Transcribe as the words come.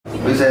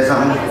say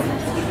something?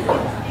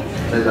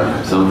 Say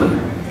something. Something.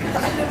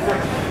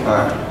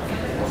 Alright.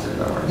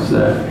 Is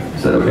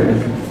that okay?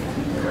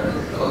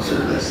 Closer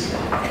to this.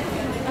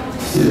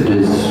 It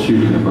is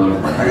shooting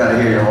above. I gotta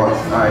hear your voice.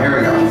 Alright, here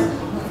we go.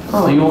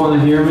 Oh, you want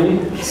to hear me?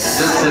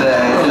 Just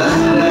today. Just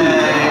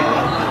today.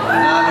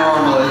 Not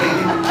normally.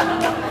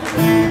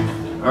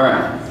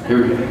 Alright, here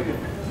we go.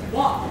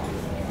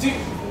 1, 2.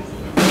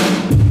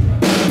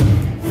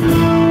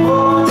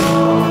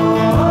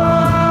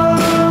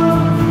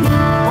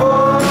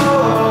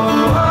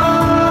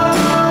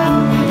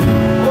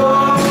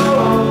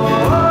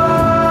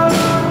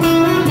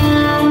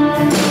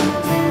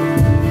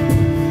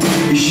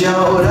 You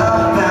showed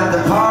up at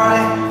the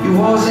party, you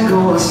wasn't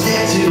gonna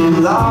stay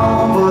too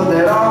long, but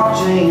that all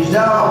changed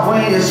up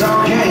when your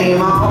song came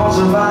on.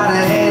 Somebody